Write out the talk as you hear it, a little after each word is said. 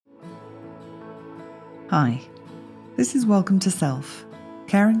Hi, this is Welcome to Self,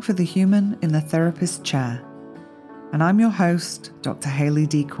 caring for the human in the therapist chair. And I'm your host, Dr. Hayley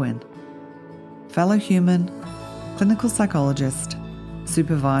D. Quinn, fellow human, clinical psychologist,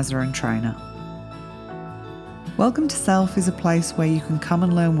 supervisor and trainer. Welcome to Self is a place where you can come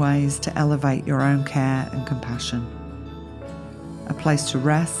and learn ways to elevate your own care and compassion. A place to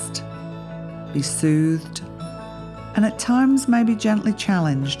rest, be soothed, and at times maybe gently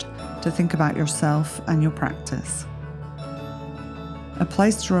challenged to think about yourself and your practice. A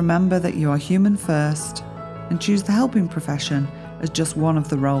place to remember that you are human first and choose the helping profession as just one of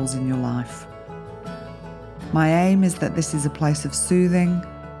the roles in your life. My aim is that this is a place of soothing,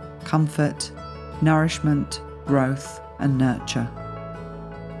 comfort, nourishment, growth, and nurture.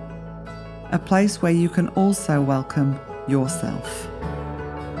 A place where you can also welcome yourself.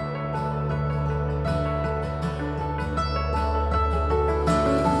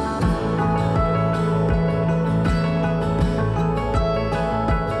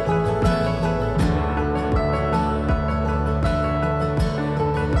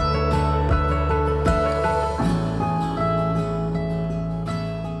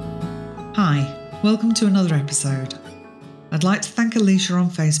 Hi, welcome to another episode. I'd like to thank Alicia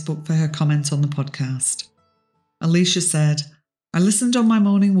on Facebook for her comment on the podcast. Alicia said, I listened on my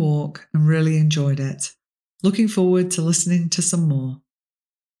morning walk and really enjoyed it. Looking forward to listening to some more.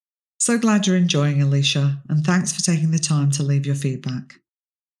 So glad you're enjoying, Alicia, and thanks for taking the time to leave your feedback.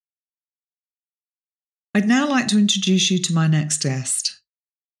 I'd now like to introduce you to my next guest,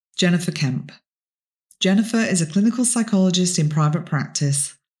 Jennifer Kemp. Jennifer is a clinical psychologist in private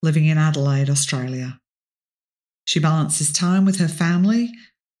practice living in Adelaide, Australia. She balances time with her family,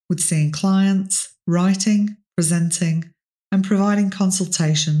 with seeing clients, writing, presenting, and providing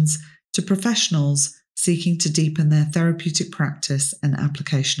consultations to professionals seeking to deepen their therapeutic practice and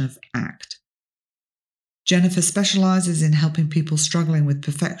application of ACT. Jennifer specialises in helping people struggling with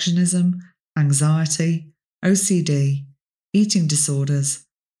perfectionism, anxiety, OCD, eating disorders,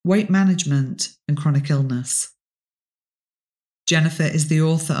 weight management, and chronic illness. Jennifer is the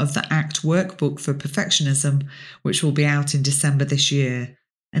author of the ACT Workbook for Perfectionism, which will be out in December this year,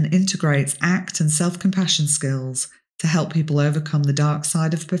 and integrates ACT and self-compassion skills to help people overcome the dark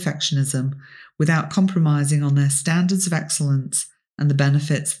side of perfectionism without compromising on their standards of excellence and the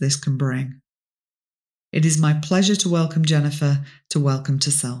benefits this can bring. It is my pleasure to welcome Jennifer to Welcome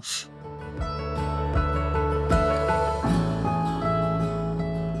to Self.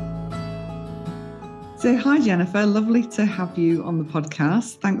 So, hi Jennifer, lovely to have you on the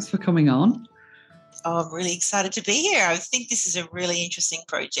podcast. Thanks for coming on. Oh, I'm really excited to be here. I think this is a really interesting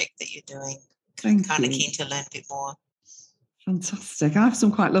project that you're doing. Thank I'm kind you. of keen to learn a bit more. Fantastic. I have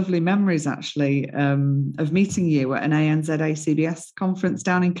some quite lovely memories actually of meeting you at an ANZA CBS conference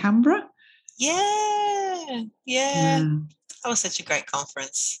down in Canberra. Yeah. That was such a great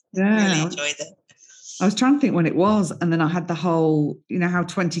conference. Yeah. Really enjoyed it. I was trying to think when it was, and then I had the whole, how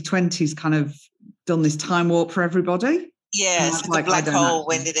 2020's kind of done this time warp for everybody. Yeah, it's like a black hole.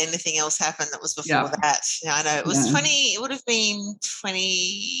 When did anything else happen that was before that? Yeah, I know. It was 20, it would have been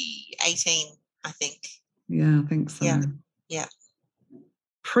 2018, I think. Yeah, I think so. Yeah.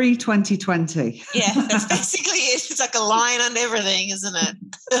 Pre-2020. Yeah, that's basically it. It's like a line on everything, isn't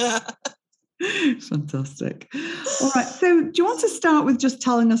it? Fantastic. All right. So do you want to start with just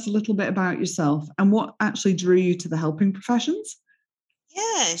telling us a little bit about yourself and what actually drew you to the helping professions?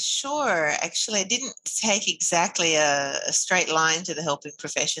 Yeah, sure. Actually, I didn't take exactly a straight line to the helping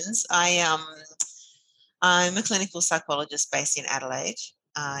professions. I'm a clinical psychologist based in Adelaide,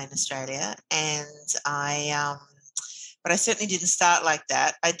 in Australia, and but I certainly didn't start like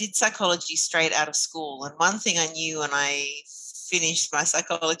that. I did psychology straight out of school, and one thing I knew when I finished my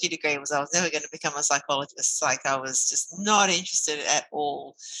psychology degree was I was never going to become a psychologist. Like, I was just not interested at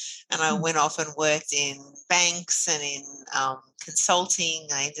all. And I went off and worked in banks and in consulting.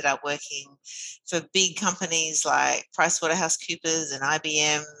 I ended up working for big companies like PricewaterhouseCoopers and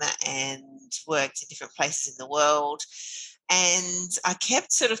IBM, and worked in different places in the world. And I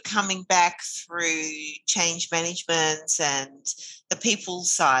kept sort of coming back through change management and the people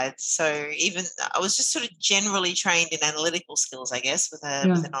side. So even I was just sort of generally trained in analytical skills, I guess, with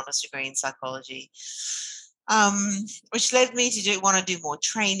an honours degree in psychology, which led me to want to do more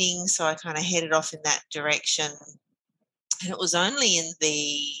training. So I kind of headed off in that direction. And it was only in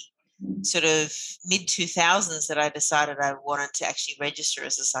the sort of mid-2000s that I decided I wanted to actually register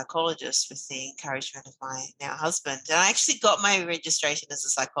as a psychologist with the encouragement of my now husband. And I actually got my registration as a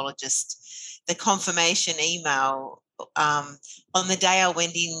psychologist, the confirmation email, on the day I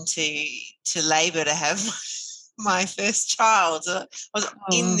went into labour to have my first child. I was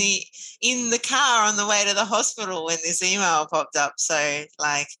in the car on the way to the hospital when this email popped up. So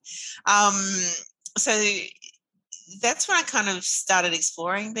so that's when I kind of started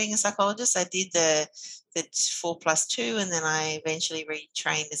exploring being a psychologist. I did the 4+2, and then I eventually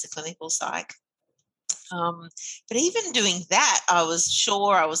retrained as a clinical psych. But even doing that, I was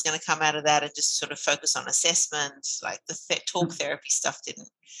sure I was going to come out of that and just sort of focus on assessment. Like the talk therapy stuff didn't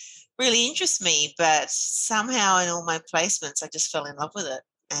really interest me, but somehow in all my placements, I just fell in love with it,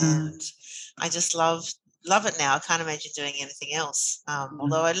 and I just love it now. I can't imagine doing anything else.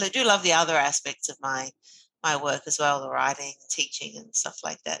 Although I do love the other aspects of my work as well, the writing, teaching, and stuff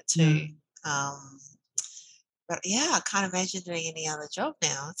like that too. But yeah, I can't imagine doing any other job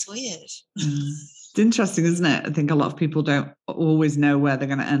now. It's weird. It's interesting, isn't it? I think a lot of people don't always know where they're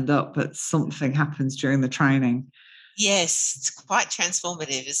going to end up, but something happens during the training. Yes, it's quite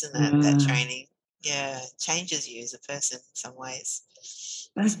transformative, isn't it? That training. Yeah, changes you as a person in some ways.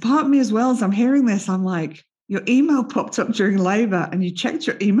 There's part of me as well, as I'm hearing this, I'm like, your email popped up during labour and you checked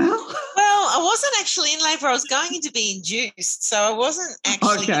your email? Well, I wasn't actually in labour. I was going in to be induced, so I wasn't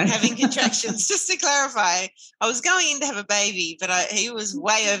actually having contractions. Just to clarify, I was going in to have a baby, but he was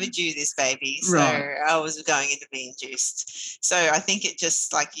way overdue, this baby, so I was going in to be induced. So I think it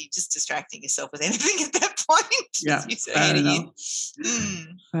just you just distracting yourself with anything at that point. Yeah, fair enough.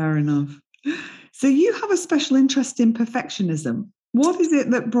 Fair enough. So you have a special interest in perfectionism. What is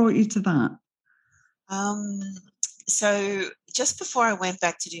it that brought you to that? So just before I went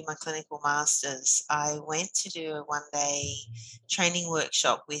back to do my clinical masters, I went to do a one-day training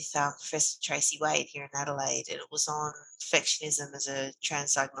workshop with Professor Tracy Wade here in Adelaide, and it was on perfectionism as a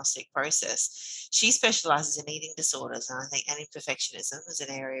transdiagnostic process. She specialises in eating disorders, and I think perfectionism is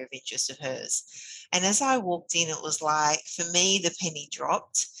an area of interest of hers. And as I walked in, it was like, for me, the penny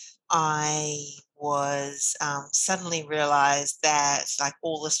dropped. I was suddenly realised that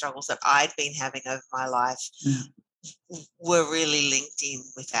all the struggles that I'd been having over my life were really linked in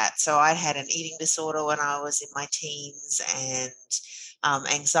with that. So I had an eating disorder when I was in my teens, and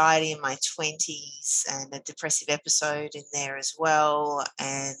anxiety in my 20s, and a depressive episode in there as well.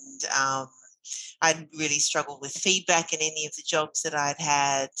 And I'd really struggled with feedback in any of the jobs that I'd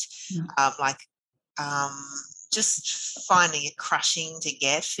had, just finding it crushing to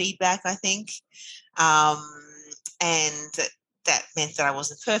get feedback, I think. And that meant that I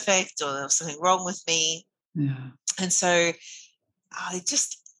wasn't perfect, or there was something wrong with me. Yeah. And so I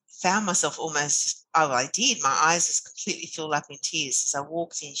just found myself almost, I did. My eyes just completely filled up in tears. As I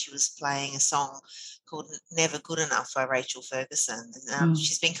walked in, she was playing a song called Never Good Enough by Rachel Ferguson. And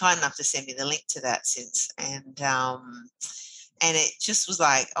she's been kind enough to send me the link to that since. And it just was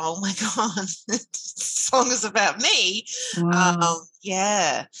like, oh my God, this song is about me. Wow.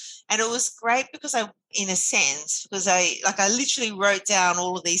 Yeah. And it was great because I literally wrote down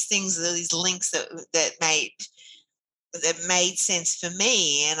all of these things, these links that made sense for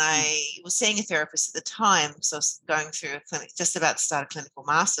me. And I was seeing a therapist at the time, so I was going through a clinic, just about to start a clinical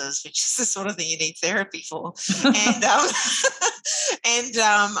masters, which is the sort of thing you need therapy for. And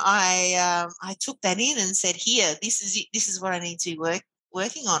I took that in and said, here, this is what I need to be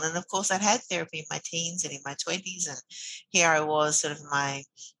working on. And of course, I'd had therapy in my teens and in my 20s, and here I was, sort of in my,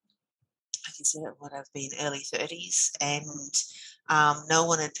 I consider what I've been, early 30s, and no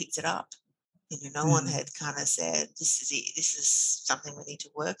one had picked it up. No one had kind of said, this is it, this is something we need to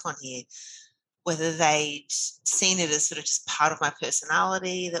work on here. Whether they'd seen it as sort of just part of my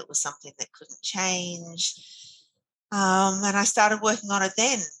personality, that was something that couldn't change. And I started working on it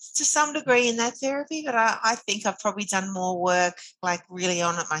then, to some degree, in that therapy, but I think I've probably done more work really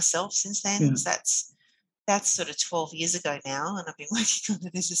on it myself since then. Yeah. That's sort of 12 years ago now, and I've been working on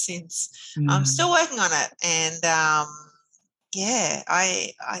it ever since. I'm still working on it. And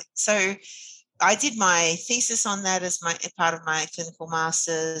so I did my thesis on that as part of my clinical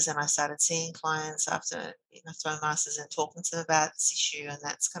masters, and I started seeing clients after my masters and talking to them about this issue, and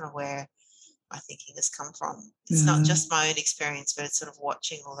that's kind of where my thinking has come from. It's not just my own experience, but it's sort of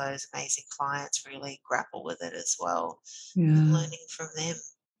watching all those amazing clients really grapple with it as well, and learning from them.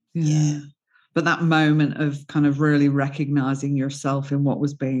 Yeah. But that moment of kind of really recognizing yourself in what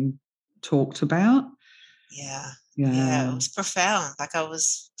was being talked about. Yeah, it was profound. I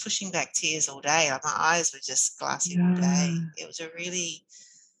was pushing back tears all day. My eyes were just glassy all day. It was a really,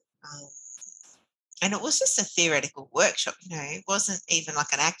 and it was just a theoretical workshop. It wasn't even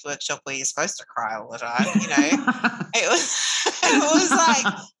like an ACT workshop where you're supposed to cry all the time. It was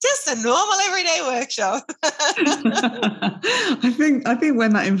just a normal everyday workshop. I think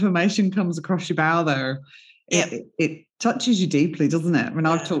when that information comes across your bow, though, it touches you deeply, doesn't it? I mean,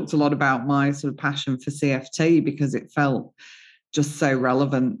 I've Yeah. talked a lot about my sort of passion for CFT because it felt just so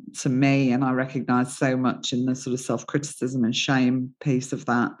relevant to me, and I recognize so much in the sort of self-criticism and shame piece of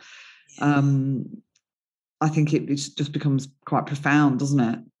that. I think it just becomes quite profound, doesn't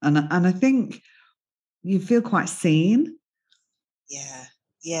it? And I think you feel quite seen. Yeah,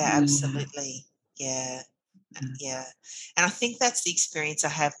 absolutely. Yeah. And I think that's the experience I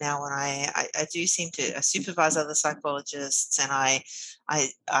have now when I do seem to supervise other psychologists, and I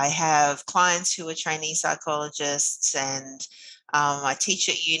have clients who are trainee psychologists, and I teach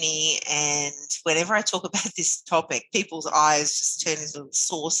at uni, and whenever I talk about this topic, people's eyes just turn into little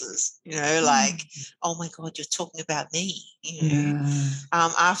saucers, like, oh my God, you're talking about me,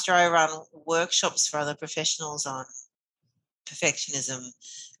 After I run workshops for other professionals on perfectionism,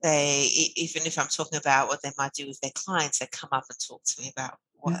 even if I'm talking about what they might do with their clients, they come up and talk to me about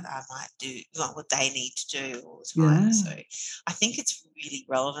what I might do, what they need to do all the time. So I think it's a really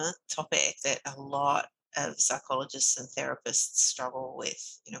relevant topic that a lot of psychologists and therapists struggle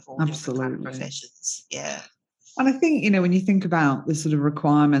with, for all different kind of professions. Yeah. And I think, when you think about the sort of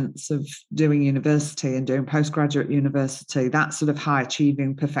requirements of doing university and doing postgraduate university, that sort of high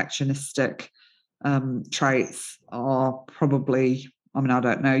achieving perfectionistic traits are probably, I mean, I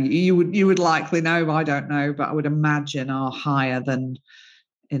don't know, you would likely know, I don't know, but I would imagine are higher than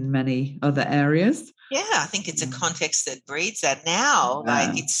in many other areas. Yeah, I think it's a context that breeds that now.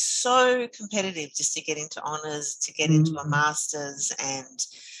 Like, it's so competitive just to get into honours, to get into a master's. And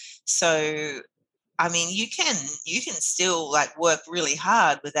so, I mean, you can still like work really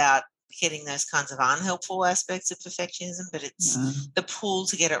hard without getting those kinds of unhelpful aspects of perfectionism, but it's the pull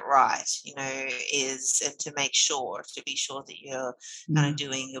to get it right, and to be sure that you're kind of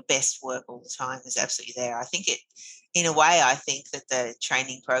doing your best work all the time is absolutely there. I think in a way, I think that the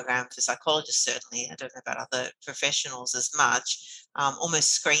training program for psychologists, certainly, I don't know about other professionals as much,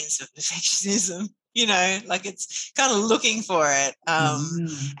 almost screens for perfectionism. Like it's kind of looking for it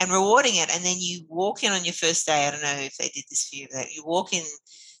and rewarding it. And then you walk in on your first day. I don't know if they did this for you, but you walk in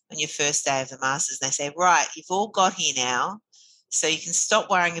on your first day of the masters and they say, right, you've all got here now, so you can stop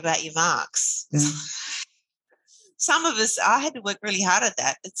worrying about your marks. Some of us, I had to work really hard at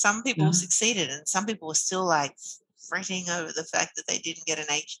that, but some people succeeded, and some people were still like fretting over the fact that they didn't get an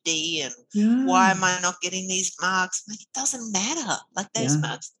HD and why am I not getting these marks? Like, it doesn't matter. Like, those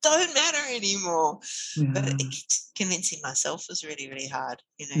marks don't matter anymore. But convincing myself was really, really hard,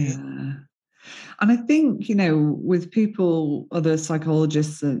 And I think, with people, other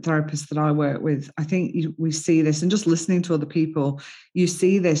psychologists and therapists that I work with, I think we see this, and just listening to other people, you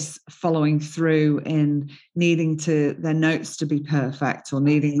see this following through in needing their notes to be perfect or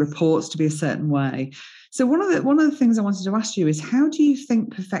needing reports to be a certain way. So one of the things I wanted to ask you is, how do you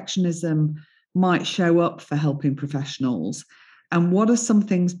think perfectionism might show up for helping professionals? And what are some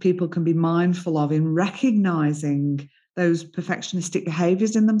things people can be mindful of in recognizing those perfectionistic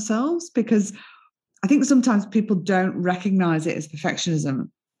behaviors in themselves? Because I think sometimes people don't recognize it as perfectionism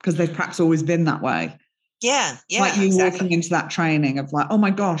because they've perhaps always been that way. Yeah, like you walking into that training of like, oh my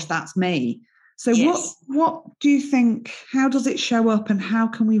gosh, that's me. So what do you think, how does it show up, and how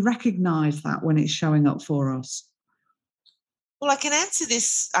can we recognize that when it's showing up for us? Well, I could answer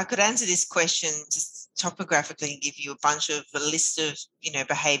this question just topographically and give you a list of,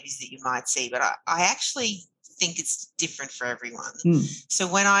 behaviors that you might see, but I actually think it's different for everyone. So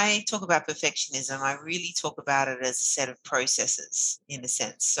when I talk about perfectionism, I really talk about it as a set of processes in a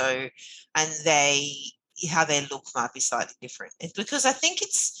sense. So, and how they look might be slightly different. It's because I think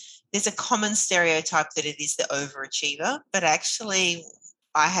there's a common stereotype that it is the overachiever, but actually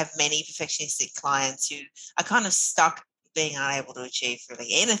I have many perfectionistic clients who are kind of stuck being unable to achieve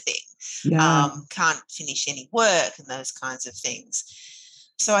really anything, can't finish any work and those kinds of things.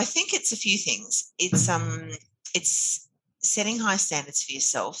 So I think it's a few things. It's setting high standards for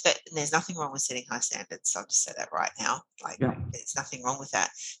yourself. And there's nothing wrong with setting high standards. I'll just say that right now. There's nothing wrong with that.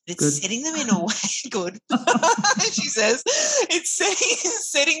 But it's setting them in a way good. She says it's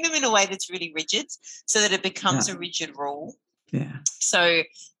setting them in a way that's really rigid, so that it becomes a rigid rule. Yeah. So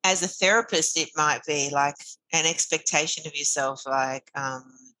as a therapist, it might be like an expectation of yourself, like I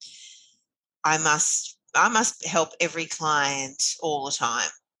must help every client all the time.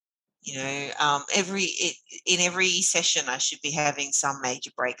 In every session, I should be having some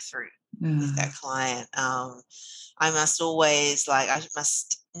major breakthrough with that client. I must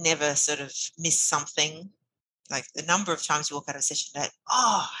never sort of miss something. Like the number of times you walk out of a session that,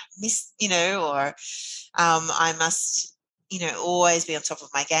 I missed, or I must, always be on top of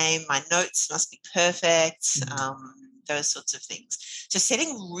my game. My notes must be perfect. Those sorts of things. So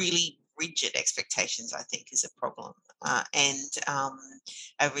setting really rigid expectations, I think, is a problem, and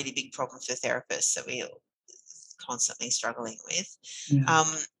a really big problem for therapists that we're constantly struggling with. Yeah. Um,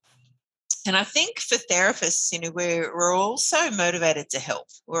 and I think for therapists, we're also motivated to help.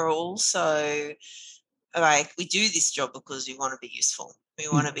 We're also like, we do this job because we want to be useful. We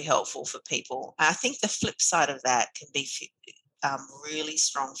want to be helpful for people. I think the flip side of that can be really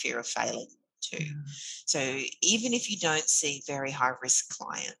strong fear of failing too. So even if you don't see very high risk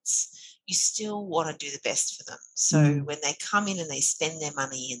clients, you still want to do the best for them. So when they come in and they spend their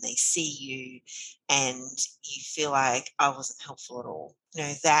money and they see you and you feel like I wasn't helpful at all,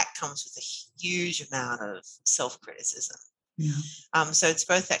 that comes with a huge amount of self-criticism. So it's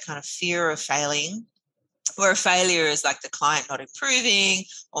both that kind of fear of failing, where a failure is like the client not improving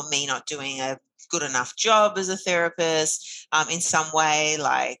or me not doing a good enough job as a therapist in some way,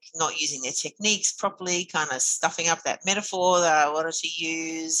 like not using their techniques properly, kind of stuffing up that metaphor that I wanted to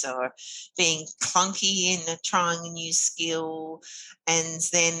use, or being clunky in trying a new skill. And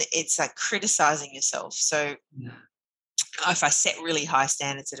then it's like criticizing yourself. So if I set really high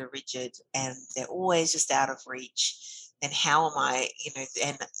standards that are rigid and they're always just out of reach, then how am I,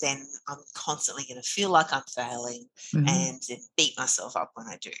 and then I'm constantly going to feel like I'm failing and then beat myself up when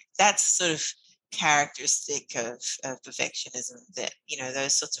I do. That's sort of characteristic of perfectionism, that,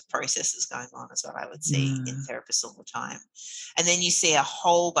 those sorts of processes going on is what I would see in therapists all the time. And then you see a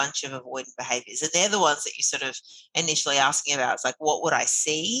whole bunch of avoidant behaviors, and they're the ones that you sort of initially asking about. It's like, what would I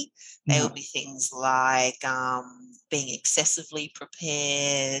see? They would be things like being excessively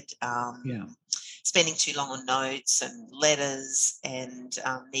prepared, spending too long on notes and letters and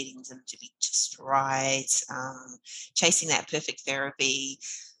needing them to be just right, chasing that perfect therapy.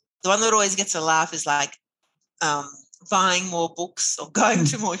 The one that always gets a laugh is like buying more books or going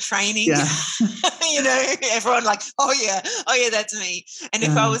to more training. Everyone like, oh yeah, that's me. And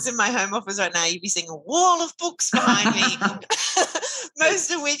if I was in my home office right now, you'd be seeing a wall of books behind me, most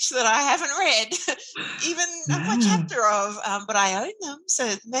of which that I haven't read even a chapter of, but I own them.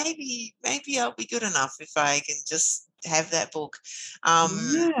 So maybe I'll be good enough if I can just have that book.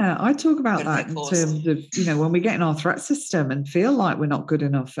 I talk about that in terms of, when we get in our threat system and feel like we're not good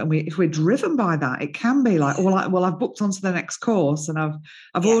enough, and if we're driven by that, it can be like, well, I've booked onto the next course and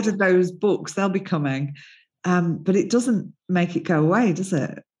I've ordered those books, they'll be coming. But it doesn't make it go away, does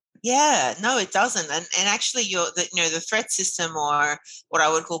it? Yeah, no, it doesn't. And actually the threat system, or what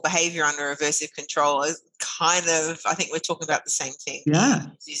I would call behavior under aversive control, is kind of, I think we're talking about the same thing. Yeah.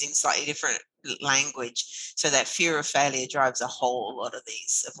 Using slightly different language. So that fear of failure drives a whole lot of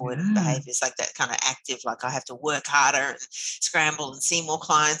these avoidant behaviors, like that kind of active, like I have to work harder and scramble and see more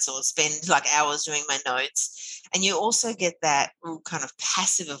clients or spend like hours doing my notes. And you also get that kind of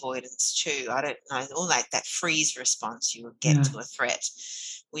passive avoidance too. I don't know, all like that freeze response you would get to a threat,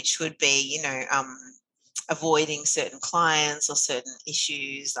 which would be, avoiding certain clients or certain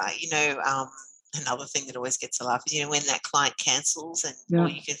issues. Like, another thing that always gets a laugh is, when that client cancels and or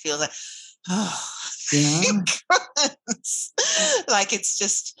you can feel that, like it's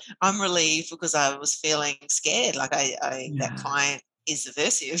just, I'm relieved because I was feeling scared. Like that client is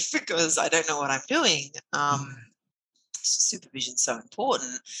aversive because I don't know what I'm doing. Supervision is so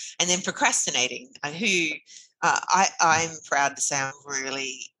important. And then procrastinating, I'm proud to say I'm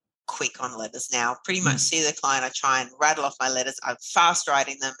really quick on letters now. Pretty much see the client, I try and rattle off my letters. I'm fast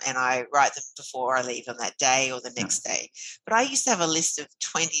writing them and I write them before I leave on that day or the next day. But I used to have a list of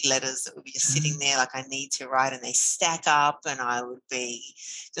 20 letters that would be just sitting there like I need to write, and they stack up, and I would be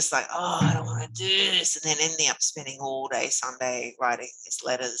just like, I don't want to do this, and then ending up spending all day Sunday writing these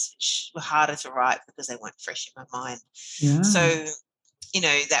letters, which were harder to write because they weren't fresh in my mind. So,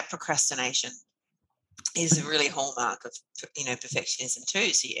 that procrastination is a really hallmark of, perfectionism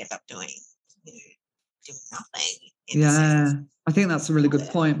too. So you end up doing nothing. I think that's a really good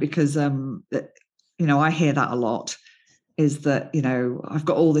point, because, I hear that a lot, is that, I've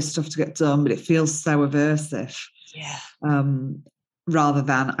got all this stuff to get done, but it feels so aversive. Rather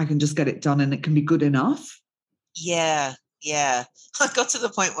than I can just get it done and it can be good enough. Yeah. I got to the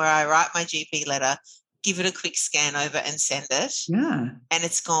point where I write my GP letter, give it a quick scan over and send it. And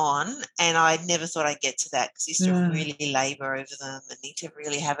it's gone. And I never thought I'd get to that, because I used to really labour over them and need to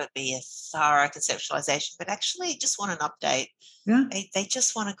really have it be a thorough conceptualisation. But actually just want an update. They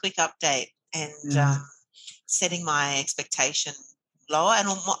just want a quick update, and setting my expectation lower. And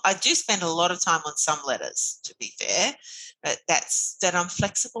I do spend a lot of time on some letters, to be fair, but that I'm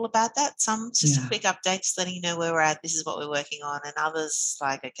flexible about that. Some just a quick update, just letting you know where we're at, this is what we're working on, and others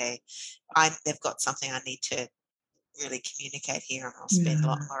like, okay, they've got something I need to really communicate here, and I'll spend a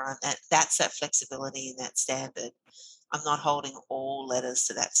lot more on that. That's that flexibility and that standard. I'm not holding all letters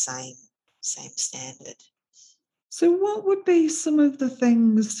to that same same standard. So what would be some of the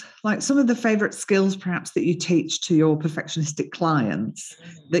things, like some of the favourite skills perhaps that you teach to your perfectionistic clients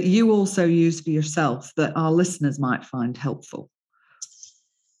that you also use for yourself that our listeners might find helpful?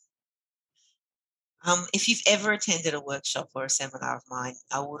 If you've ever attended a workshop or a seminar of mine,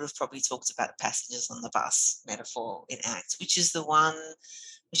 I would have probably talked about the passengers on the bus metaphor in ACT, which is the one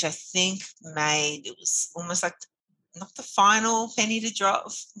which I think it was almost like not the final penny to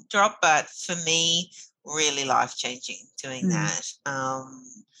drop, but for me, really life-changing doing that.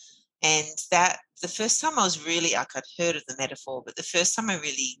 And that the first time I was really, I'd heard of the metaphor, but the first time I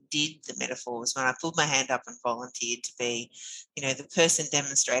really did the metaphor was when I pulled my hand up and volunteered to be, the person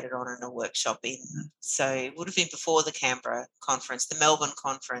demonstrated on in a workshop so it would have been before the Canberra conference, the Melbourne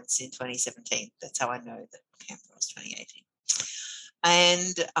conference in 2017. That's how I know that Canberra was 2018.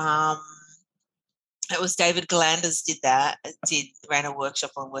 And it was David Galanders ran a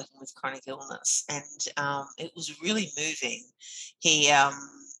workshop on working with chronic illness, and it was really moving. He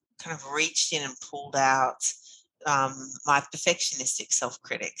kind of reached in and pulled out my perfectionistic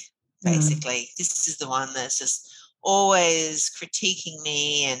self-critic. Basically, this is the one that's just always critiquing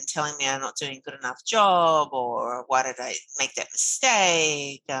me and telling me I'm not doing a good enough job, or why did I make that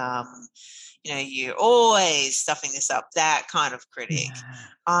mistake? You're always stuffing this up, that kind of critic.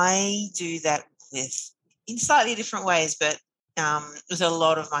 I do that in slightly different ways, but with a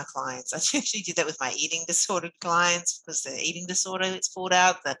lot of my clients. I actually did that with my eating disordered clients because the eating disorder gets pulled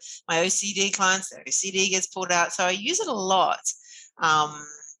out. My OCD clients, their OCD gets pulled out. So I use it a lot.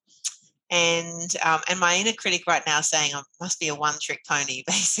 And my inner critic right now saying I must be a one-trick pony,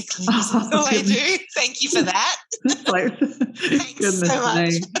 basically. That's all I do. Thank you for that. Thanks so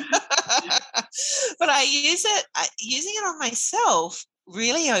much. But I use it. Using it on myself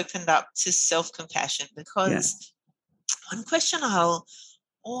really opened up to self-compassion, because one question I'll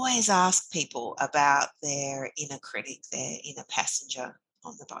always ask people about their inner critic, their inner passenger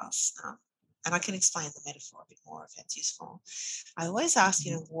on the bus. And I can explain the metaphor a bit more if that's useful. I always ask,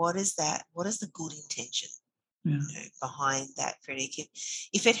 what is that? What is the good intention behind that critic?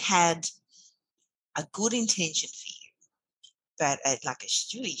 If it had a good intention for you, but like a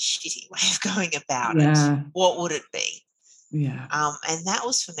really shitty way of going about it, what would it be? Yeah. And that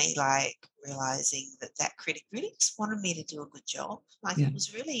was for me, like realizing that critic really just wanted me to do a good job. Like it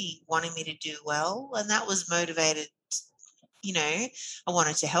was really wanting me to do well. And that was motivated, I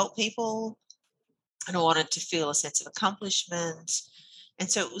wanted to help people and I wanted to feel a sense of accomplishment. And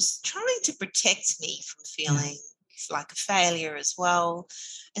so it was trying to protect me from feeling like a failure as well.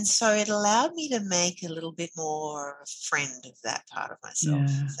 And so it allowed me to make a little bit more of a friend of that part of myself,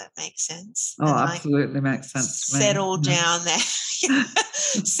 if that makes sense. Oh, absolutely makes sense to me. Settle down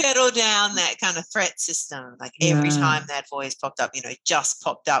that kind of threat system. Like every time that voice popped up, just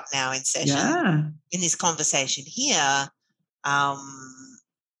popped up now in session in this conversation here.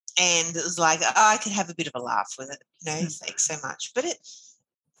 And it was like, I could have a bit of a laugh with it, thanks so much. But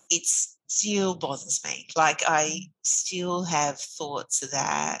it still bothers me. Like I still have thoughts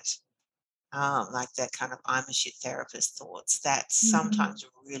that, like that kind of I'm a shit therapist thoughts that sometimes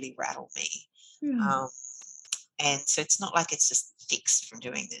really rattle me. And so it's not like it's just fixed from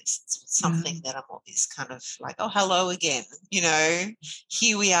doing this. It's something that I'm always kind of like, oh, hello again,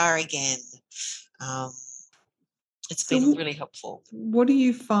 here we are again. It's been really helpful. What do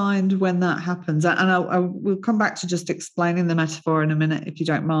you find when that happens? And I will come back to just explaining the metaphor in a minute, if you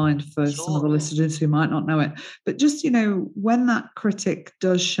don't mind, for some of the listeners who might not know it. But just, when that critic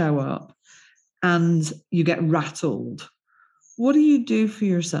does show up and you get rattled, what do you do for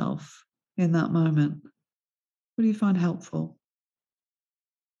yourself in that moment? What do you find helpful?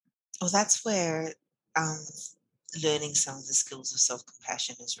 Well, that's where learning some of the skills of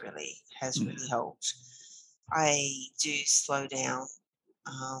self-compassion has really helped. I do slow down.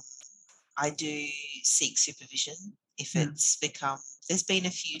 I do seek supervision if it's become. There's been a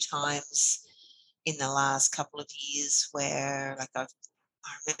few times in the last couple of years where, like, I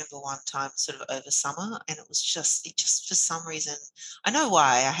remember one time sort of over summer, and it just for some reason, I know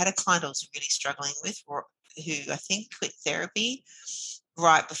why. I had a client I was really struggling with who I think quit therapy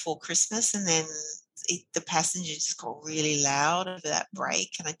right before Christmas, and then the passenger just got really loud over that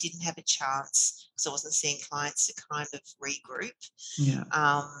break, and I didn't have a chance because I wasn't seeing clients to kind of regroup.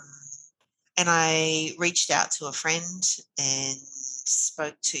 And I reached out to a friend and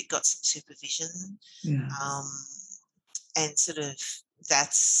got some supervision. And sort of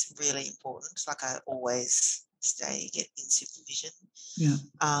that's really important. Like I always get in supervision.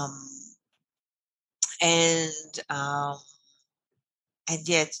 And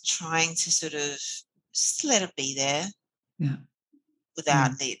trying to sort of just let it be there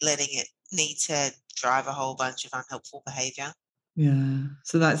without letting it need to drive a whole bunch of unhelpful behavior. Yeah.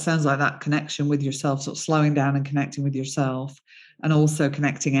 So that sounds like that connection with yourself, sort of slowing down and connecting with yourself, and also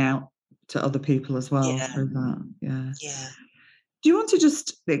connecting out to other people as well Yeah, through that. Yeah. yeah. Do you want to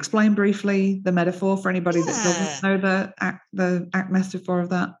just explain briefly the metaphor for anybody that doesn't Yeah. know the act metaphor of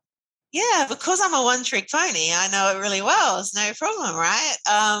that? Yeah, because I'm a one-trick pony, I know it really well. It's no problem, right?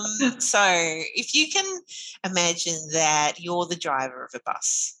 So if you can imagine that you're the driver of a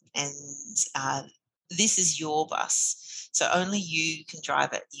bus and this is your bus, so only you can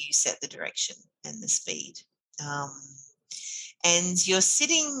drive it. You set the direction and the speed. Um, and you're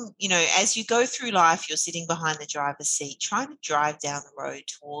sitting, as you go through life, you're sitting behind the driver's seat, trying to drive down the road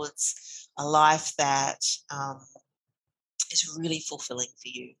towards a life that is really fulfilling for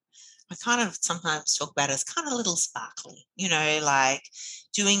you. I kind of sometimes talk about it as kind of a little sparkly, like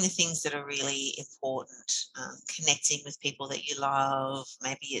doing the things that are really important, connecting with people that you love.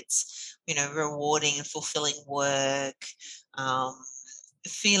 Maybe it's, rewarding and fulfilling work, um,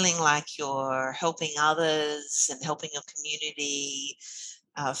 feeling like you're helping others and helping your community,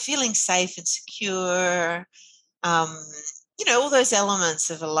 feeling safe and secure. Um, all those elements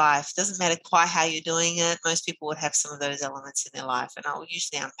of a life. Doesn't matter quite how you're doing it. Most people would have some of those elements in their life, and I'll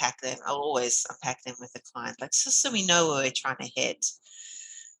usually unpack them. I'll always unpack them with the client, like just so we know where we're trying to head.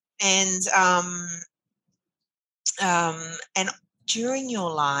 And and during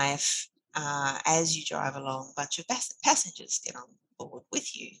your life, as you drive along, a bunch of passengers get on board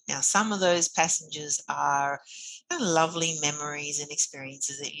with you. Now, some of those passengers are lovely memories and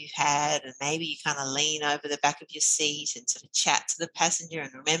experiences that you've had, and maybe you kind of lean over the back of your seat and sort of chat to the passenger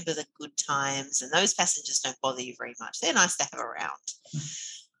and remember the good times. And those passengers don't bother you very much. They're nice to have around.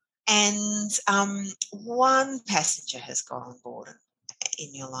 And one passenger has gone on board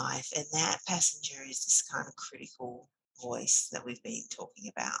in your life, and that passenger is this kind of critical voice that we've been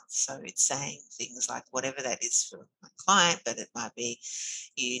talking about. So it's saying things like whatever that is for my client, but it might be,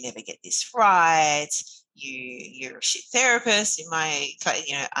 you never get this right, you're a shit therapist,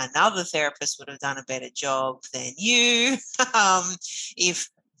 another therapist would have done a better job than you. If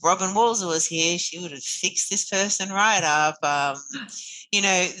Robin Walser was here, she would have fixed this person right up.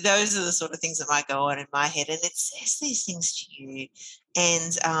 Those are the sort of things that might go on in my head, and it says these things to you,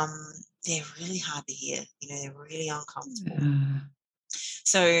 and they're really hard to hear. They're really uncomfortable.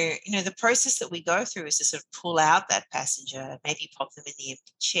 So, the process that we go through is to sort of pull out that passenger, maybe pop them in the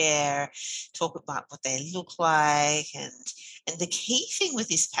empty chair, talk about what they look like, and the key thing with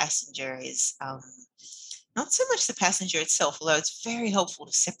this passenger is not so much the passenger itself, although it's very helpful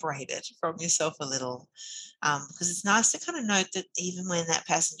to separate it from yourself a little, because it's nice to kind of note that even when that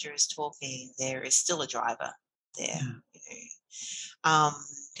passenger is talking, there is still a driver there.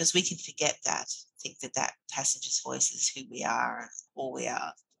 Because we can forget that, think that that passenger's voice is who we are and all we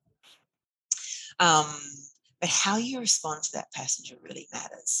are. But how you respond to that passenger really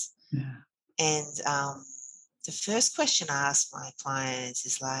matters. And the first question I ask my clients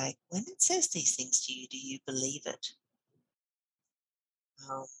is like, when it says these things to you, do you believe it?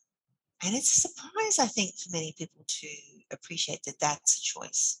 And it's a surprise, I think, for many people to appreciate that that's a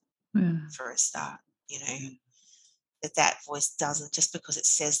choice for a start, that voice doesn't, just because it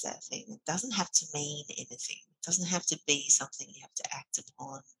says that thing, it doesn't have to mean anything. It doesn't have to be something you have to act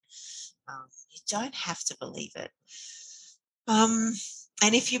upon. You don't have to believe it.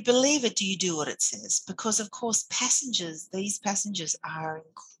 And if you believe it, do you do what it says? Because, of course, these passengers are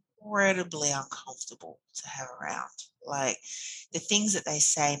incredibly uncomfortable to have around. Like, the things that they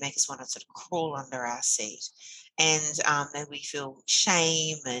say make us want to sort of crawl under our seat. And then we feel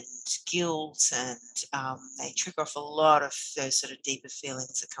shame and guilt, and they trigger off a lot of those sort of deeper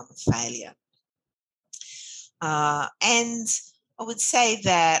feelings that come with failure. And I would say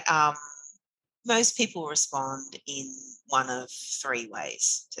that most people respond in one of three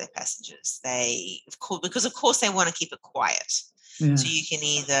ways to their passengers. Because of course they want to keep it quiet. So you can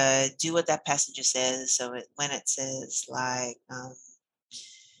either do what that passenger says. So when it says like,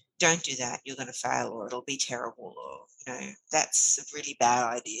 don't do that, you're going to fail, or it'll be terrible, or, that's a really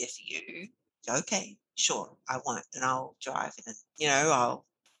bad idea for you. Okay, sure, I won't, and I'll drive and, I'll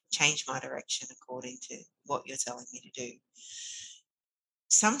change my direction according to what you're telling me to do.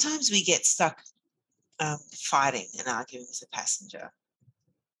 Sometimes we get stuck fighting and arguing with a passenger.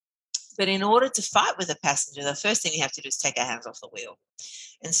 But in order to fight with a passenger, the first thing you have to do is take our hands off the wheel.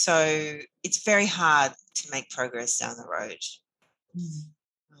 And so it's very hard to make progress down the road.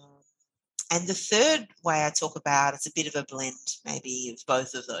 And the third way I talk about, it's a bit of a blend maybe of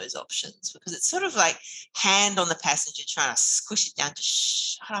both of those options, because it's sort of like hand on the passenger trying to squish it down to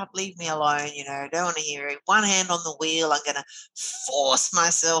shut up, leave me alone, don't want to hear it. One hand on the wheel, I'm going to force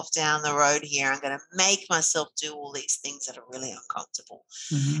myself down the road here. I'm going to make myself do all these things that are really uncomfortable.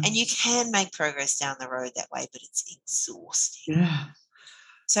 Mm-hmm. And you can make progress down the road that way, but it's exhausting. Yeah.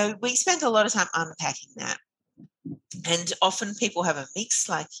 So we spent a lot of time unpacking that. And often people have a mix,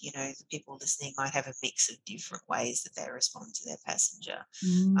 like, the people listening might have a mix of different ways that they respond to their passenger.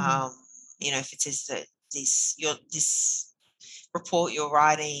 If it says that this report you're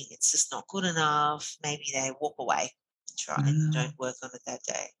writing, it's just not good enough, maybe they walk away and don't work on it that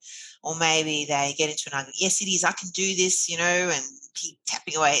day. Or maybe they get into an argument. Yes, it is, I can do this, and keep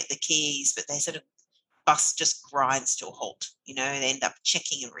tapping away at the keys, but they sort of bus just grinds to a halt. They end up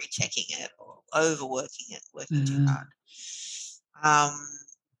checking and rechecking it or overworking it, working too hard.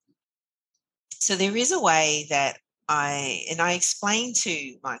 So there is a way that I explain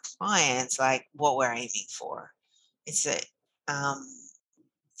to my clients like what we're aiming for. It's that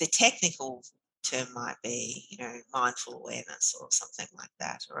the technical term might be, mindful awareness or something like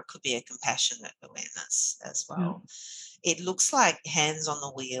that, or it could be a compassionate awareness as well. It looks like hands on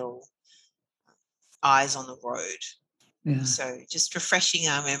the wheel, eyes on the road. Yeah. So just refreshing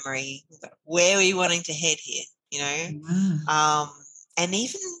our memory, where are you wanting to head here, and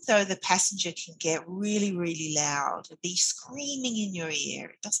even though the passenger can get really, really loud, be screaming in your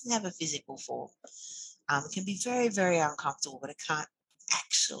ear, it doesn't have a physical form. It can be very, very uncomfortable, but it can't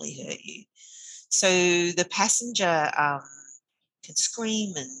actually hurt you. So the passenger can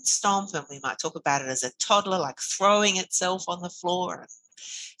scream and stomp, and we might talk about it as a toddler, like throwing itself on the floor and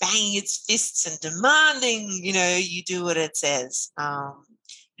banging its fists and demanding, you do what it says. But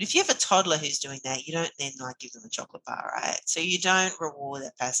if you have a toddler who's doing that, you don't then like give them a chocolate bar, right? So you don't reward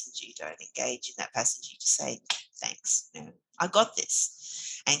that passenger. You don't engage in that passenger. You just say, thanks, I got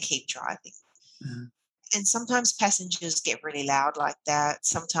this, and keep driving. And sometimes passengers get really loud like that.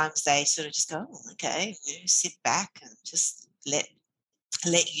 Sometimes they sort of just go, oh, okay, sit back and just let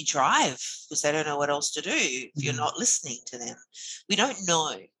you drive, because they don't know what else to do if you're not listening to them. We don't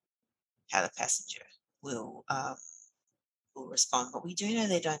know how the passenger will respond, but we do know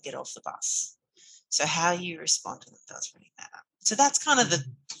they don't get off the bus. So how you respond to them does really matter. So that's kind of the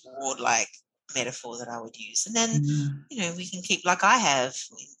broad metaphor that I would use. And then, we can keep, like I have,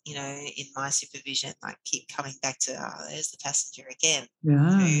 in my supervision, keep coming back to, there's the passenger again.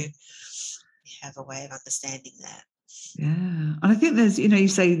 You have a way of understanding that. Yeah. And I think there's, you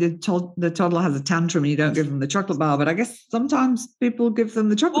say the toddler has a tantrum and you don't give them the chocolate bar, but I guess sometimes people give them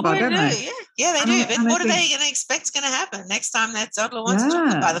the chocolate bar, don't they? Yeah, they do. But what are they going to expect is going to happen next time that toddler wants a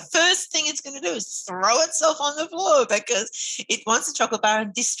chocolate bar? The first thing it's going to do is throw itself on the floor because it wants a chocolate bar,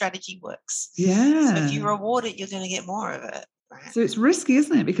 and this strategy works. Yeah. So if you reward it, you're going to get more of it. Right? So it's risky,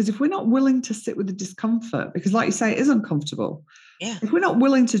 isn't it? Because if we're not willing to sit with the discomfort, because like you say, it is uncomfortable. Yeah. If we're not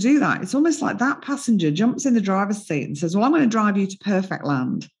willing to do that, it's almost like that passenger jumps in the driver's seat and says, well, I'm going to drive you to perfect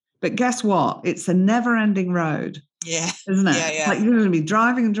land. But guess what? It's a never-ending road. Yeah. Isn't it? Yeah. Like you're going to be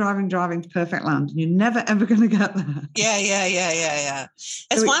driving and driving to perfect land, and you're never, ever going to get there. Yeah.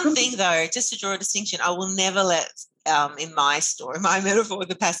 There's one thing, though, just to draw a distinction, I will never let, in my story, my metaphor,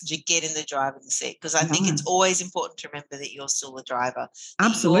 the passenger get in the driving seat, because I think it's always important to remember that you're still the driver.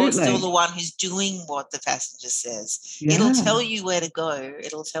 Absolutely. You're still the one who's doing what the passenger says. Yeah. It'll tell you where to go.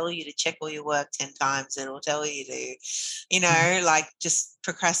 It'll tell you to check all your work 10 times. It'll tell you to, just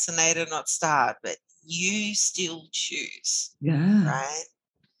procrastinate or not start. But you still choose. Yeah. Right?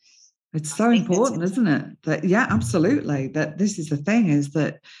 It's so important, isn't it? That, yeah, absolutely. That this is the thing, is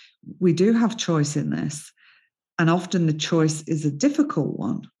that we do have choice in this. And often the choice is a difficult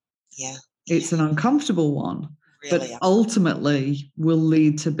one. Yeah. It's an uncomfortable one, really, but ultimately will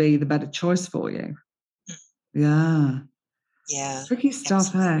lead to be the better choice for you. Yeah. Yeah. Tricky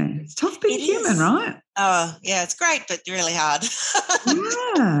stuff, hey? It's tough being human, right? Oh, yeah, it's great, but really hard.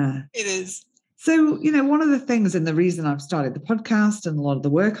 Yeah. It is. So, one of the things, and the reason I've started the podcast and a lot of the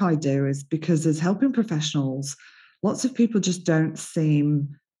work I do, is because as helping professionals, lots of people just don't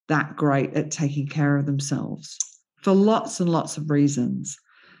seem that great at taking care of themselves for lots and lots of reasons.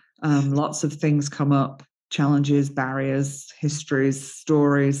 Lots of things come up, challenges, barriers, histories,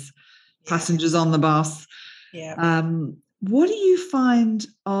 stories, passengers on the bus. Yeah. What do you find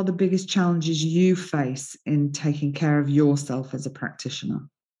are the biggest challenges you face in taking care of yourself as a practitioner?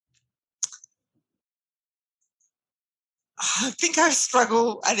 I think I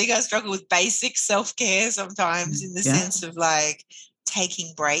struggle with basic self-care sometimes, in the sense of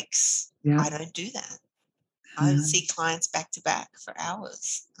taking breaks. I don't do that. I see clients back to back for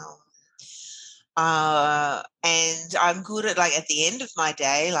hours. And I'm good at, like, at the end of my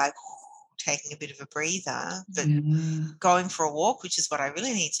day, like, taking a bit of a breather, but going for a walk, which is what I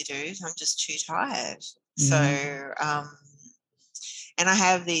really need to do, I'm just too tired. So, and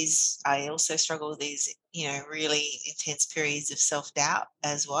I also struggle with these, really intense periods of self-doubt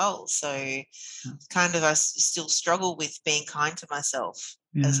as well. So kind of I still struggle with being kind to myself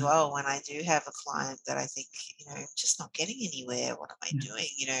as well when I do have a client that I think, just not getting anywhere. What am I doing?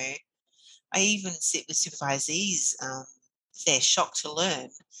 I even sit with supervisees. They're shocked to learn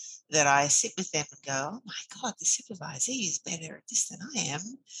that I sit with them and go, oh my God, the supervisee is better at this than I am.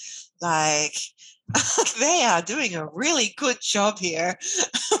 Like, they are doing a really good job here.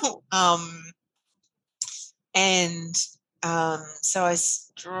 So I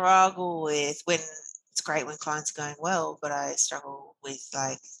struggle with, when it's great when clients are going well, but I struggle with,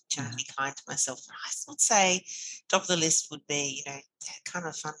 like, trying to be kind to myself. I would say top of the list would be, that kind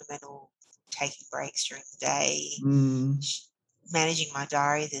of fundamental taking breaks during the day, managing my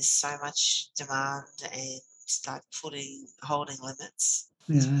diary. There's so much demand, and like holding limits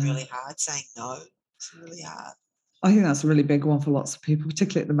is really hard. Saying no is really hard. I think that's a really big one for lots of people,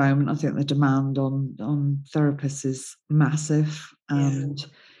 particularly at the moment. I think the demand on therapists is massive. And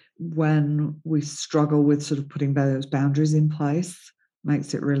when we struggle with sort of putting those boundaries in place,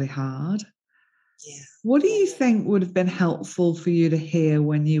 makes it really hard. Yeah. What do you think would have been helpful for you to hear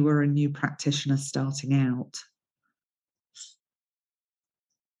when you were a new practitioner starting out?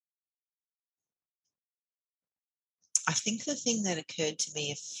 I think the thing that occurred to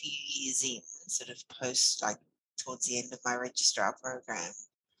me a few years in, sort of post, like towards the end of my registrar program,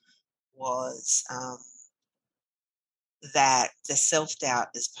 was that the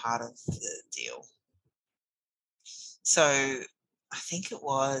self-doubt is part of the deal. So I think it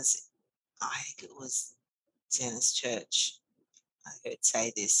was Dennis Church, I heard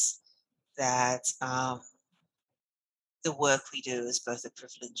say this, that the work we do is both a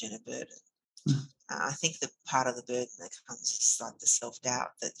privilege and a burden. I think the part of the burden that comes is like the self-doubt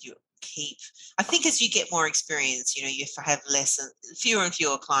that you keep. I think as you get more experience, you have fewer and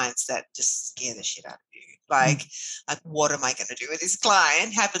fewer clients that just scare the shit out of you. Like what am I going to do with this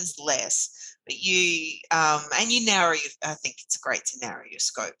client? Happens less. But and you narrow I think it's great to narrow your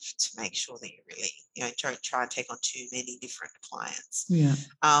scope to make sure that you really, don't try and take on too many different clients. Yeah.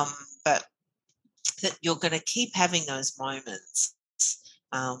 But that you're going to keep having those moments.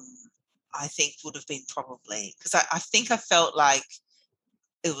 I think would have been probably, because I think I felt like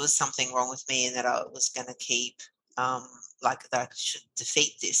it was something wrong with me and that I was going to keep, like that I should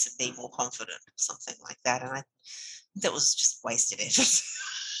defeat this and be more confident or something like that. And that was just wasted effort.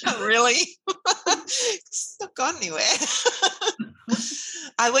 Really. It's not gone anywhere.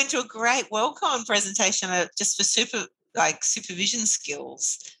 I went to a great WellCon presentation just for supervision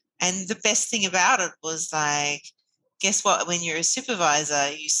skills. And the best thing about it was, like, guess what? When you're a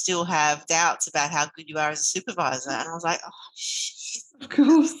supervisor, you still have doubts about how good you are as a supervisor. And I was like, oh, shit. Of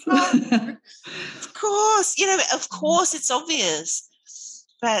course. Of course. Of course it's obvious.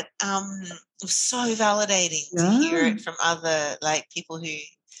 But it was so validating to hear it from other, like, people who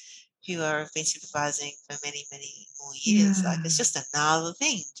have been supervising for many, many more years. Like, it's just another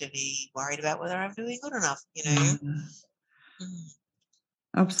thing to be worried about whether I'm doing good enough,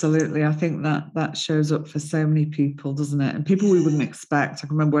 Absolutely. I think that shows up for so many people, doesn't it? And people we wouldn't expect. I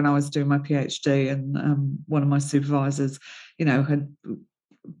can remember when I was doing my PhD and one of my supervisors, had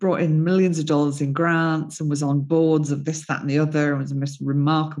brought in millions of dollars in grants and was on boards of this, that, and the other, and was a most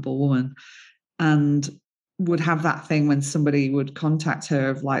remarkable woman, and would have that thing when somebody would contact her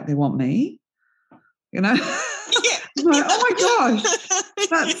of, like, they want me, Yeah. Like, oh my gosh.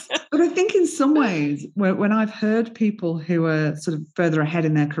 But I think in some ways, when I've heard people who are sort of further ahead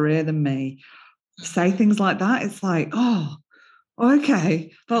in their career than me say things like that, it's like, oh,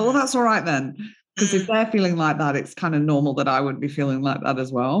 okay. Well, that's all right then. Because if they're feeling like that, it's kind of normal that I would be feeling like that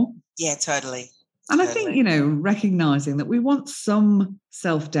as well. Yeah, totally. And I think, recognizing that we want some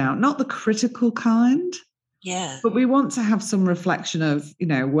self-doubt, not the critical kind. Yeah. But we want to have some reflection of,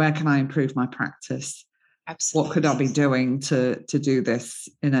 where can I improve my practice? Absolutely. What could I be doing to do this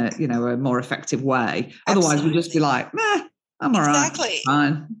in a, a more effective way? Otherwise, we'd just be like, meh, I'm all right. Exactly.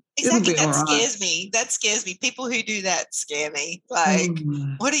 Fine. Exactly. That scares me. That scares me. People who do that scare me. Like,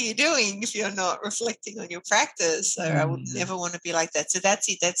 what are you doing if you're not reflecting on your practice? So I would never want to be like that. So that's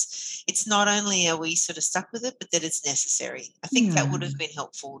it. It's not only are we sort of stuck with it, but that it's necessary. I think that would have been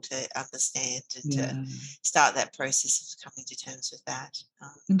helpful to understand and to start that process of coming to terms with that.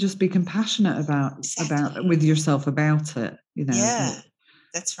 And just be compassionate about with yourself about it. Yeah,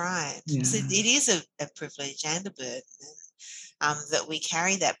 that's right. Yeah. So it is a privilege and a burden. that we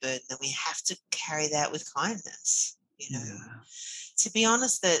carry that burden, and we have to carry that with kindness. To be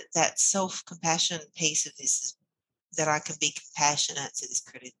honest, that self-compassion piece of this is that I can be compassionate to this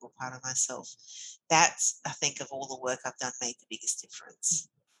critical part of myself. That's, I think, of all the work I've done, made the biggest difference.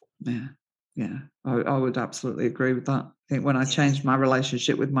 Yeah, I would absolutely agree with that. I think when I changed my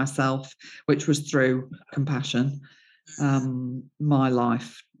relationship with myself, which was through compassion, my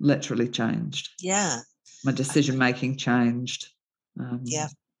life literally changed. Yeah. My decision-making changed. Yeah.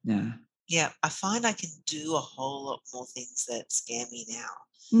 Yeah. Yeah, I find I can do a whole lot more things that scare me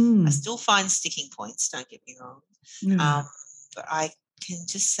now. I still find sticking points, don't get me wrong. But I can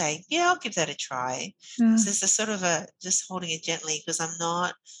just say, yeah, I'll give that a try. Yeah. So there's a sort of just holding it gently, because I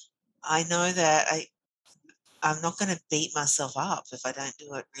know that I'm not going to beat myself up if I don't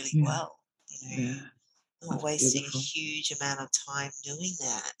do it really well. I'm not wasting a huge amount of time doing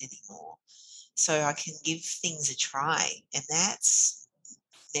that anymore. So I can give things a try, and that's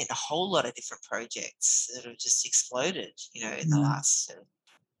meant a whole lot of different projects that have just exploded, in the last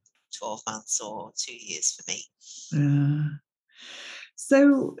 12 months or 2 years for me. Yeah.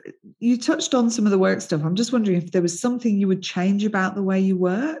 So you touched on some of the work stuff. I'm just wondering if there was something you would change about the way you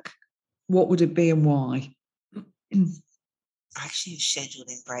work. What would it be and why? I actually have scheduled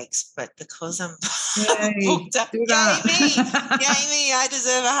in breaks, but because I'm Yay, booked up, do yay that. me, I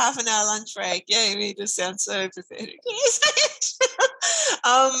deserve a half an hour lunch break. Yay me, this sounds so pathetic. Yes.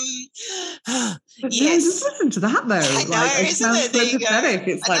 Just listen to that though. I know, it isn't sounds it? There so you go. pathetic.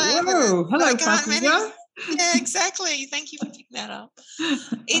 It's like, whoa, but hello, I can't passenger. Yeah, exactly. Thank you for picking that up.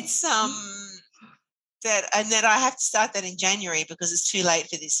 It's that I have to start that in January because it's too late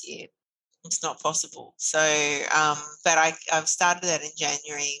for this year. It's not possible. So, but I've started that in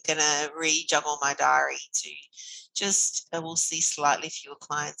January. I'm going to rejuggle my diary to just, we'll see slightly fewer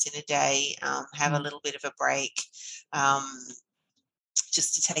clients in a day, have a little bit of a break,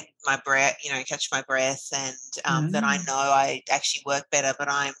 just to take my breath, catch my breath, and that I know I actually work better, but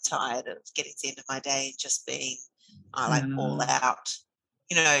I'm tired of getting to the end of my day and just being all out.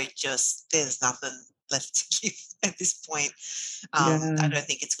 Just there's nothing left to give at this point. I don't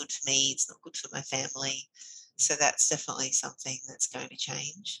think it's good for me. It's not good for my family. So that's definitely something that's going to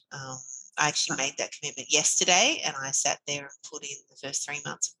change. I actually made that commitment yesterday, and I sat there and put in the first 3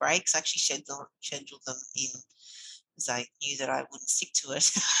 months of breaks. I actually scheduled them in because I knew that I wouldn't stick to it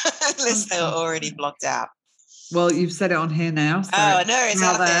unless they were already blocked out. Well, you've said it on here now. So I know, it's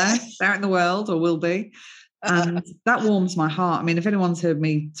out there. It's out in the world, or will be. And that warms my heart. I mean, if anyone's heard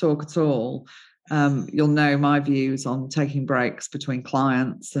me talk at all, you'll know my views on taking breaks between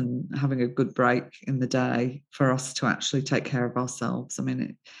clients and having a good break in the day for us to actually take care of ourselves. I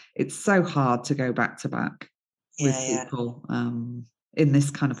mean, it's so hard to go back to back with people in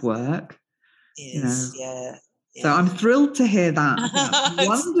this kind of work. It is, So I'm thrilled to hear that. That's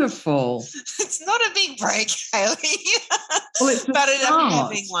wonderful. It's not a big break, Hayley. Well, it's a but start.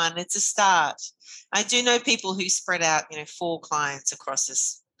 having one. It's a start. I do know people who spread out, 4 clients across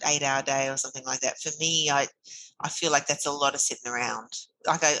this 8-hour day or something like that. For me, I feel like that's a lot of sitting around.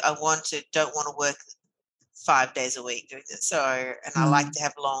 Like I don't want to work 5 days a week doing this. And I like to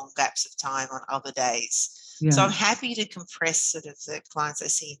have long gaps of time on other days. So I'm happy to compress sort of the clients I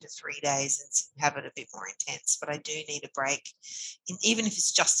see into 3 days and have it a bit more intense. But I do need a break, and even if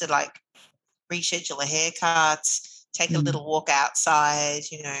it's just to reschedule a haircut, take a little walk outside,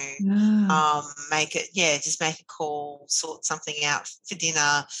 make it, just make a call, sort something out for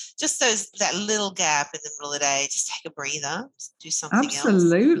dinner, just that little gap in the middle of the day, just take a breather, do something else.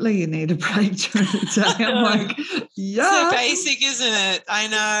 Absolutely, you need a break during the day. I'm like, so basic, isn't it? I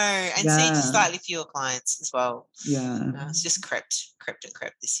know. And see slightly fewer clients as well. It's just crept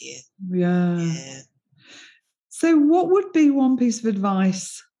this year. Yeah. So what would be one piece of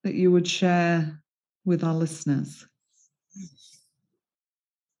advice that you would share with our listeners?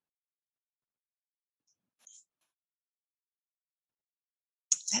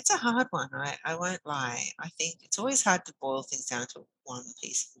 That's a hard one. I won't lie. I think it's always hard to boil things down to one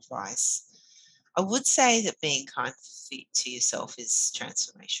piece of advice. I would say that being kind to yourself is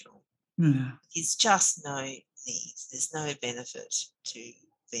transformational. There's just no need. There's no benefit to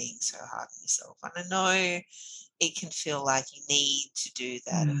being so hard on yourself. And I know it can feel like you need to do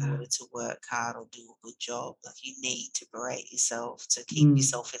that in order to work hard or do a good job. Like you need to berate yourself to keep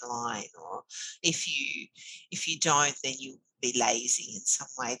yourself in line. Or if you don't, then you be lazy in some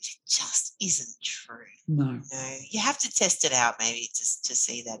way. It just isn't true. No. You have to test it out maybe to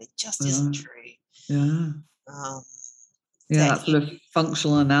see that it just isn't true. That sort of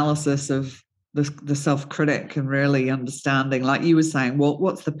functional analysis of the self-critic and really understanding, like you were saying,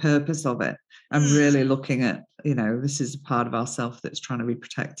 what's the purpose of it, and really looking at, this is a part of ourself that's trying to be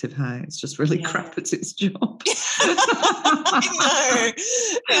protective. Hey, it's just really crap at its job.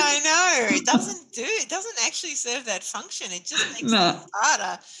 I know. It doesn't actually serve that function. It just makes things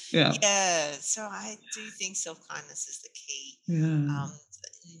harder. Yeah. So I do think self-kindness is the key. In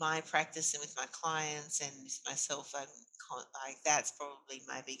my practice and with my clients and with myself, like that's probably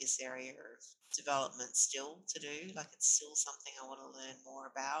my biggest area of development still to do. Like it's still something I want to learn more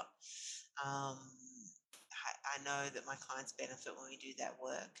about. I know that my clients benefit when we do that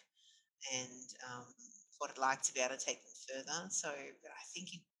work, and what I'd like to be able to take them further. So I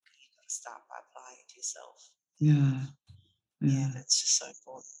think you've got to start by applying it to yourself. Yeah, that's just so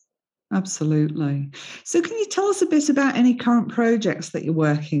important. Absolutely. So can you tell us a bit about any current projects that you're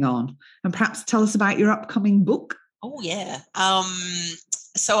working on, and perhaps tell us about your upcoming book? Oh, yeah.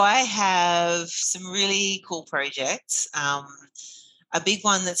 So I have some really cool projects. A big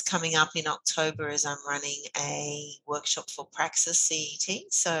one that's coming up in October is I'm running a workshop for Praxis CET,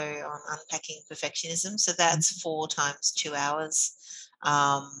 so on unpacking perfectionism. So that's 4 times 2 hours.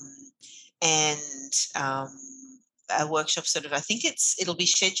 A workshop I think it'll be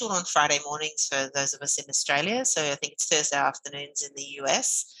scheduled on Friday mornings for those of us in Australia. So I think it's Thursday afternoons in the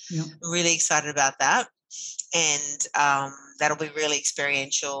US. I'm really excited about that. And that'll be really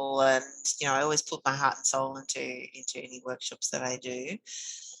experiential. And, I always put my heart and soul into any workshops that I do.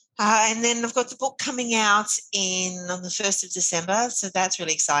 And then I've got the book coming out on the 1st of December. So that's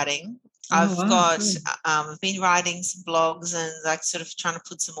really exciting. I've been writing some blogs and like sort of trying to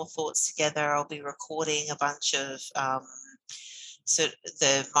put some more thoughts together. I'll be recording a bunch of so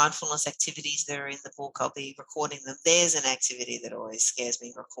the mindfulness activities that are in the book, I'll be recording them. There's an activity that always scares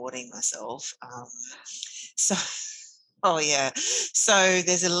me, recording myself. So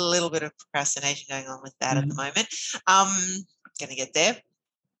there's a little bit of procrastination going on with that at the moment. Going to get there.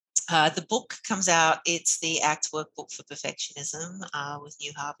 The book comes out. It's the ACT Workbook for Perfectionism with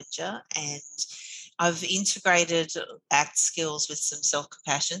New Harbinger, and I've integrated ACT skills with some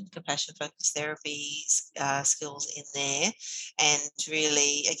compassion-focused therapy skills in there, and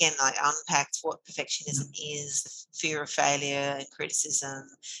really, again, like unpacked what perfectionism is, the fear of failure and criticism.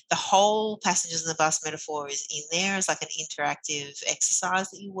 The whole passengers in the bus metaphor is in there as like an interactive exercise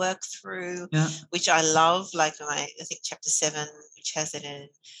that you work through, which I love. Like I think chapter 7, which has it in.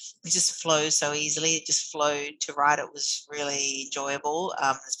 It just flows so easily. It just flowed to write. It was really enjoyable.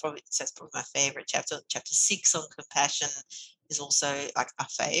 That's probably my favorite chapter. Chapter 6 on compassion is also like a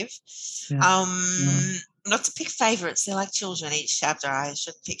fave. Not to pick favorites. They're like children. Each chapter, I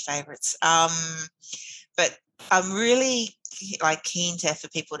shouldn't pick favorites. But I'm really like keen for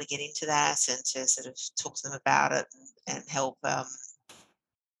people to get into that and to sort of talk to them about it and help.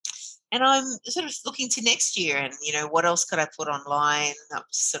 And I'm sort of looking to next year and, what else could I put online? I've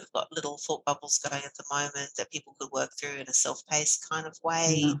sort of got little thought bubbles going at the moment that people could work through in a self-paced kind of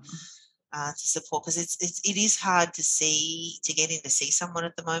way to support, because it is hard to get in to see someone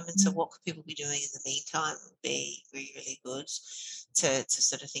at the moment. So what could people be doing in the meantime would be really, really good to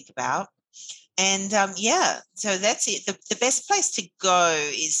sort of think about. And so that's it. The best place to go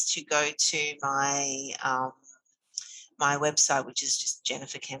is to go to my my website, which is just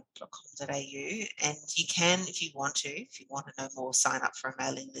jenniferkemp.com.au, and you can, if you want to know more, sign up for a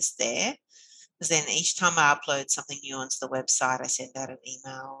mailing list there, because then each time I upload something new onto the website, I send out an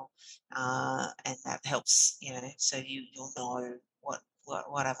email, and that helps, so you'll know what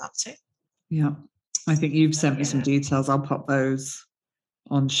I'm up to. Yeah, I think you've sent me some details. I'll pop those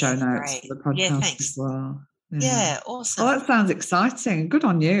on show notes for the podcast as well. Yeah, awesome. Oh, that sounds exciting. Good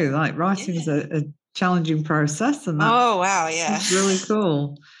on you. Like writing is a challenging process, and that's really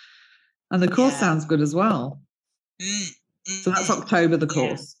cool. And the course sounds good as well. So that's October, the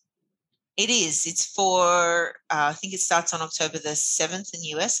course. It is. It's for, I think it starts on October the 7th in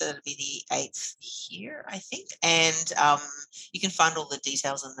the US, so it'll be the 8th here, I think. And you can find all the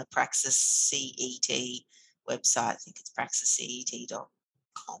details on the Praxis CET website. I think it's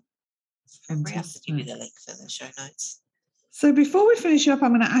praxiscet.com. I have to give you the link for the show notes. So before we finish up,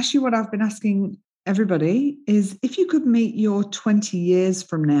 I'm going to ask you what I've been asking everybody, is if you could meet your 20 years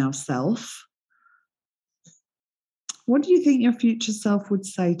from now self, what do you think your future self would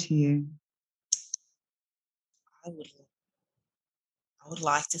say to you? I would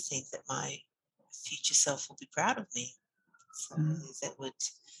like to think that my future self will be proud of me. So that would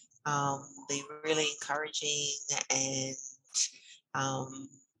be really encouraging, and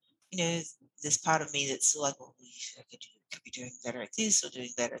there's part of me that's like, well, I could be doing better at this or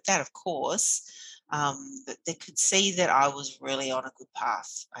doing better at that, of course. that they could see that I was really on a good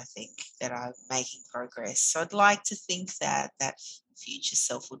path. I think that I'm making progress. So I'd like to think that that future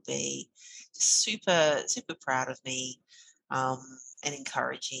self would be super, super proud of me, and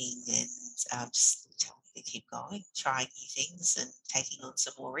encouraging, and just telling me to keep going, trying new things and taking on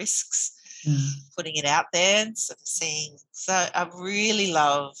some more risks, putting it out there and sort of seeing. So I really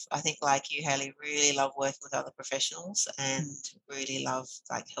love, I think like you, Haley, really love working with other professionals and really love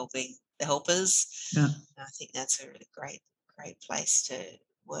like helping the helpers. Yeah. I think that's a really great place to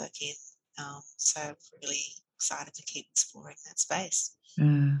work in. So I'm really excited to keep exploring that space.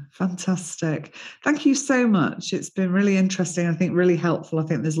 Yeah, fantastic. Thank you so much. It's been really interesting. I think really helpful. I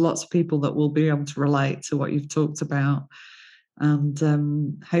think there's lots of people that will be able to relate to what you've talked about.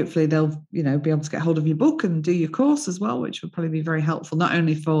 And hopefully they'll, be able to get hold of your book and do your course as well, which would probably be very helpful, not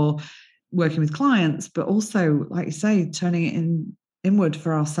only for working with clients, but also, like you say, turning it inward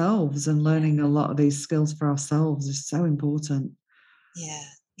for ourselves and learning a lot of these skills for ourselves is so important. Yeah.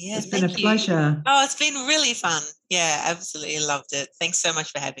 Yeah. It's been a Thank you. pleasure. Oh, it's been really fun. Yeah, absolutely loved it. Thanks so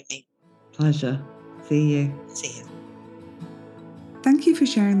much for having me. Pleasure. See you. See you. Thank you for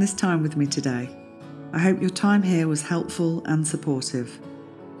sharing this time with me today. I hope your time here was helpful and supportive.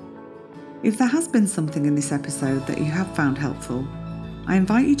 If there has been something in this episode that you have found helpful, I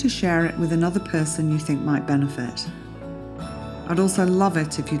invite you to share it with another person you think might benefit. I'd also love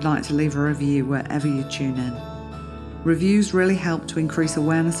it if you'd like to leave a review wherever you tune in. Reviews really help to increase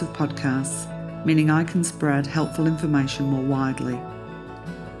awareness of podcasts, meaning I can spread helpful information more widely.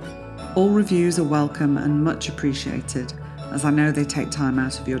 All reviews are welcome and much appreciated, as I know they take time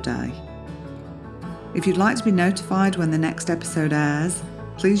out of your day. If you'd like to be notified when the next episode airs,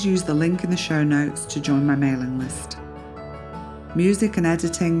 please use the link in the show notes to join my mailing list. Music and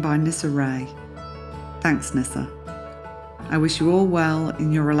editing by Nissa Ray. Thanks, Nissa. I wish you all well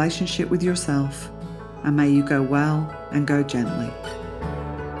in your relationship with yourself, and may you go well and go gently.